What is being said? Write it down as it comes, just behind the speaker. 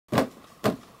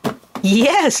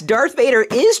Yes, Darth Vader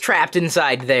is trapped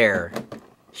inside there.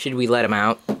 Should we let him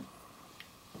out?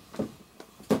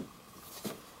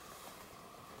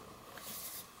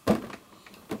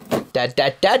 Da da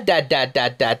da da da da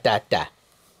da da da.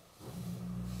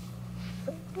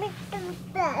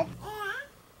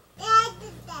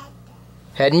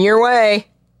 Heading your way.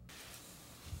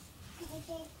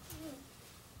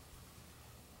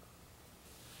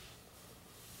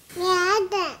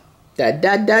 Da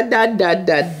da da da da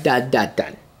da da da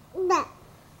da.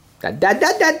 Da da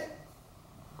da da.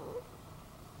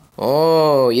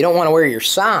 Oh, you don't want to wear your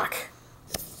sock.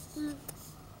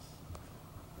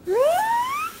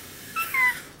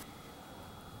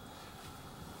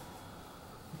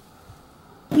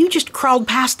 You just crawled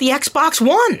past the Xbox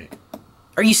One.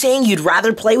 Are you saying you'd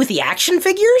rather play with the action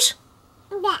figures?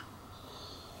 Yeah.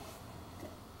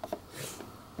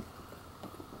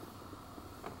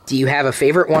 Do you have a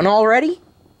favorite one already?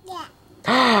 Yeah.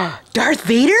 Darth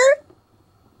Vader?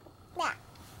 Yeah.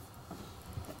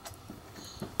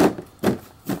 Of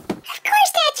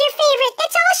course that's your favorite.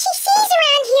 That's all she sees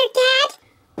around here, Dad.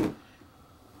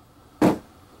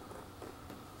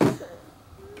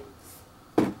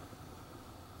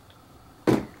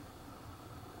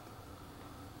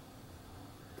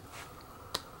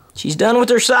 She's done with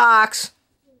her socks.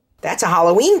 That's a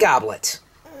Halloween goblet.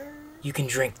 You can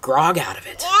drink grog out of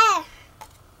it. Yeah.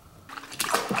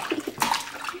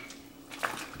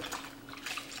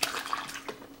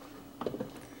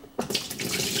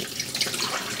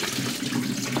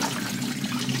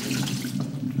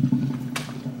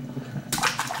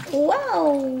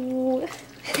 Whoa.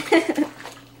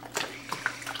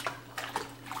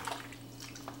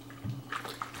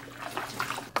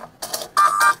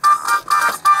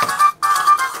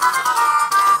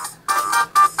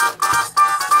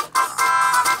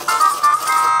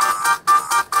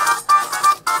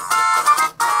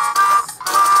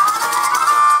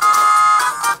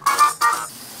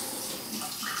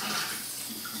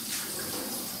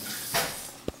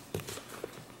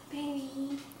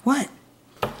 What?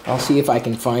 I'll see if I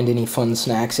can find any fun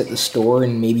snacks at the store,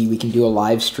 and maybe we can do a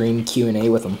live stream Q&A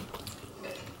with them.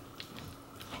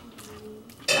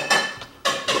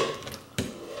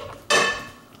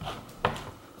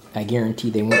 I guarantee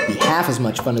they won't be half as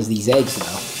much fun as these eggs, though.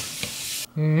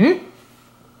 Hmm?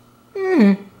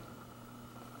 Hmm?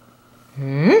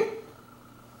 Hmm?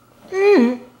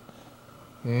 Hmm?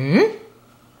 Hmm?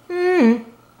 Hmm?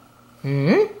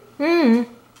 Hmm? Hmm?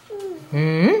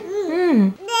 Hmm?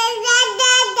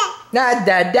 Da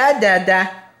da da da da.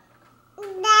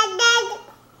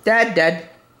 Da da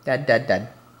da da da.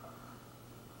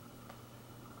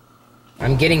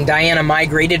 I'm getting Diana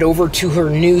migrated over to her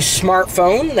new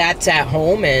smartphone. That's at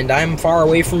home, and I'm far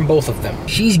away from both of them.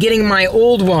 She's getting my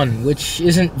old one, which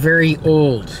isn't very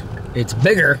old. It's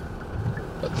bigger,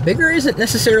 but bigger isn't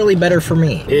necessarily better for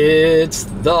me. It's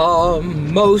the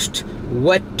most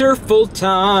wonderful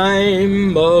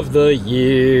time of the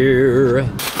year.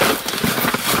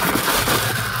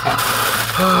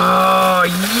 Oh,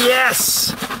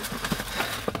 yes!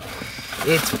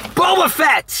 It's Boba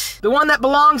Fett! The one that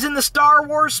belongs in the Star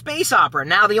Wars space opera.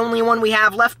 Now the only one we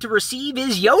have left to receive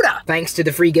is Yoda. Thanks to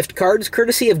the free gift cards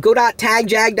courtesy of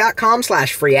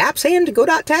go.tagjag.com/free apps and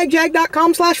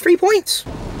go.tagjag.com/free points.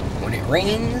 When it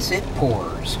rains, it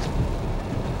pours.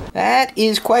 That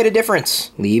is quite a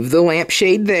difference. Leave the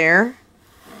lampshade there.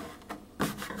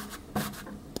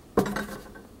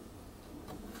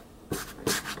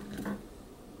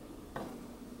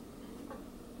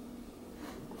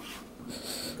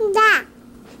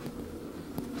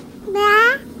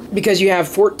 Because you have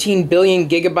 14 billion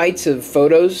gigabytes of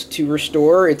photos to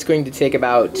restore, it's going to take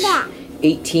about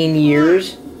 18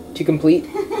 years to complete.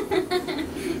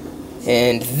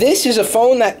 And this is a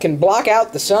phone that can block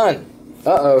out the sun.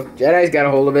 Uh-oh, Jedi's got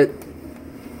a hold of it.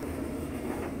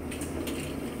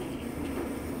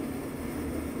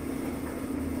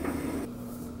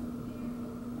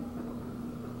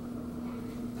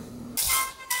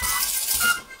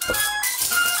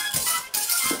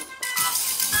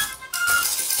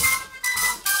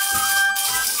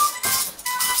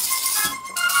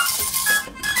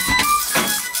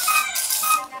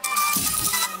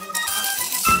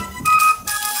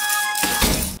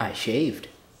 I shaved.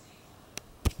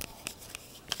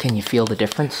 Can you feel the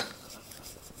difference?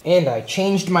 And I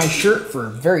changed my shirt for a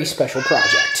very special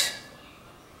project.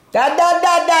 Da da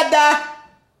da da da!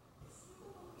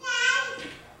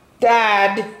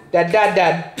 Dad! Dad, dad,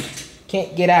 dad.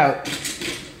 Can't get out.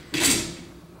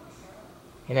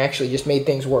 And actually just made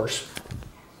things worse.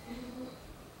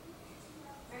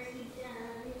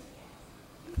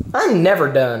 I'm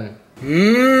never done.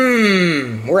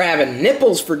 Mmm, we're having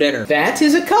nipples for dinner. That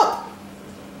is a cup.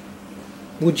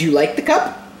 Would you like the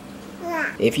cup?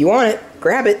 Yeah. If you want it,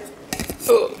 grab it.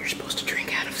 Oh, you're supposed to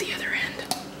drink out of the other end.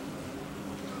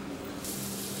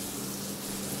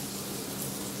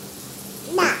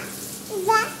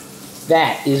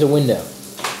 That is a window.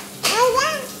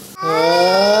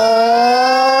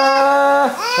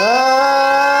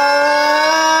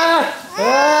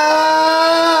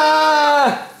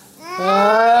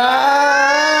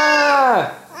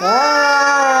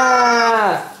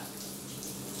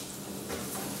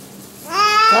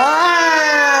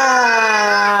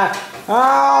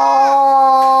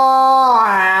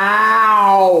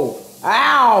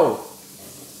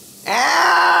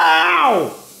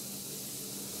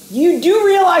 You do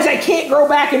realize I can't grow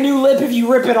back a new lip if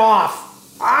you rip it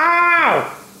off.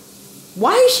 Ow!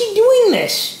 Why is she doing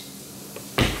this?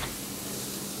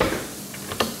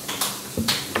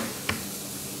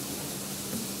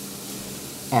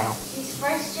 Ow. She's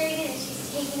frustrated and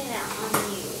she's taking it out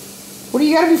on you. What do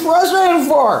you gotta be frustrated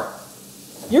for?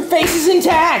 Your face is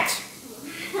intact.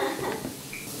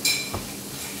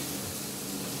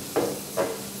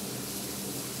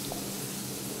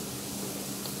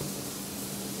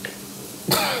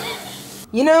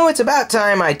 You know, it's about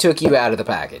time I took you out of the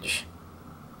package.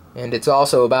 And it's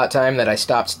also about time that I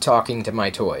stopped talking to my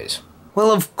toys.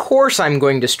 Well, of course I'm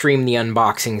going to stream the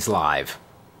unboxings live.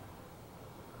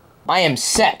 I am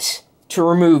set to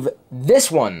remove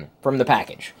this one from the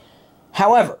package.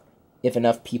 However, if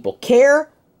enough people care,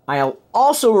 I'll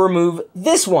also remove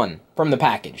this one from the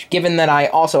package, given that I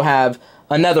also have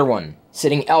another one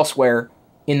sitting elsewhere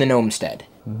in the gnomestead.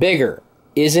 Bigger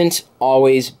isn't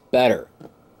always better,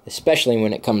 especially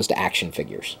when it comes to action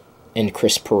figures and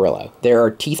Chris Pirillo. There are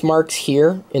teeth marks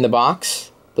here in the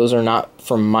box. Those are not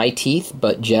from my teeth,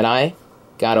 but Jedi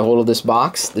got a hold of this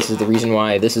box. This is the reason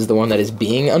why this is the one that is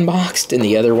being unboxed, and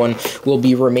the other one will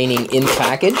be remaining in the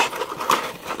package.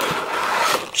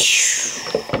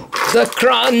 The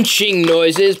crunching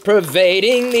noises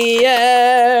pervading the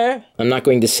air. I'm not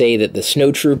going to say that the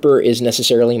Snowtrooper is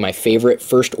necessarily my favorite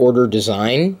First Order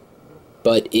design,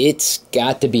 but it's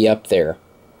got to be up there.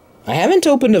 I haven't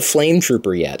opened a Flame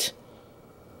Trooper yet.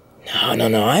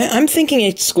 No. I'm thinking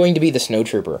it's going to be the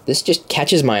Snowtrooper. This just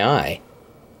catches my eye.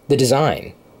 The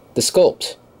design. The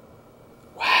sculpt.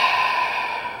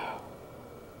 Wow.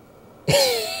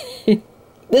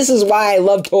 This is why I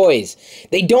love toys.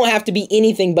 They don't have to be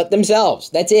anything but themselves.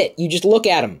 That's it. You just look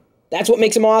at them. That's what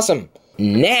makes them awesome.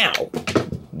 Now,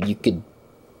 you could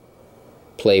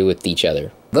play with each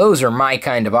other. Those are my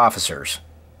kind of officers.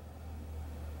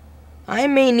 I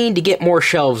may need to get more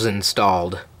shelves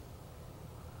installed.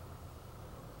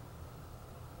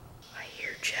 I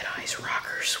hear Jedi's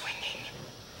rocker swinging,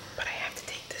 but I have to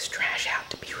take this trash out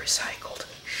to be recycled.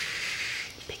 Shh,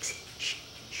 Pixie. Shh,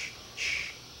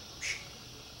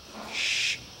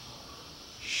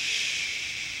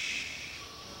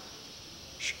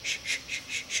 shh, shh, shh, shh,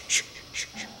 shh, shh, shh,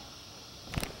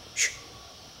 shh,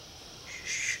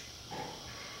 shh,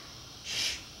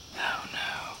 shh. Oh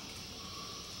no.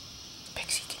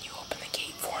 Pixie, can you open the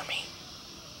gate for me?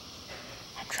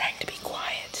 I'm trying to be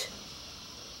quiet.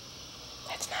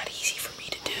 That's not easy for me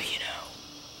to do, you know.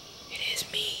 It is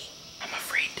me. I'm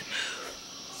afraid to move.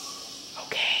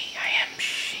 Okay, I am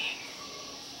shhing.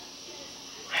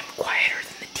 I'm quieter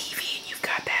than the TV and you've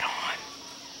got that on.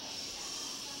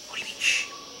 What do you mean, shh?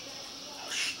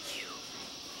 I'll shh you.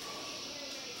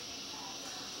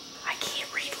 I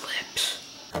can't read lips.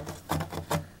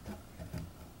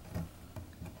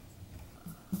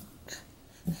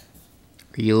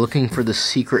 Are you looking for the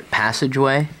secret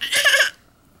passageway?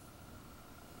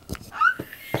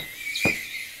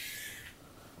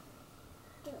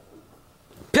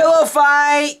 Pillow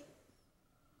fight!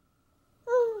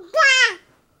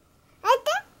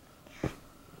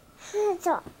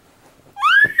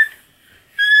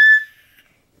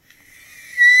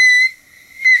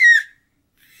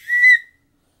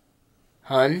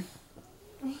 Hun?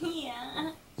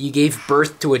 Yeah. You gave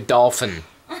birth to a dolphin.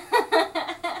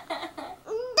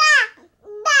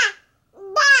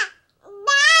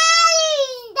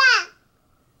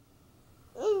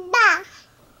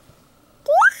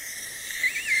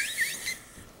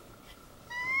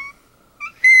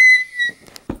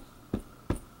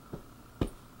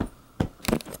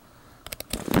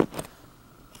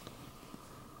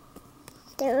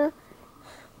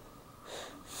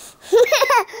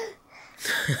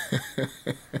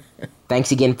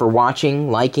 Thanks again for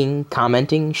watching, liking,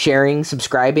 commenting, sharing,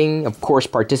 subscribing, of course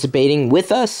participating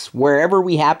with us wherever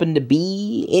we happen to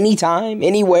be, anytime,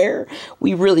 anywhere.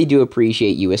 We really do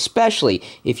appreciate you, especially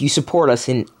if you support us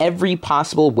in every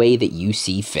possible way that you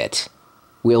see fit.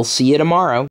 We'll see you tomorrow.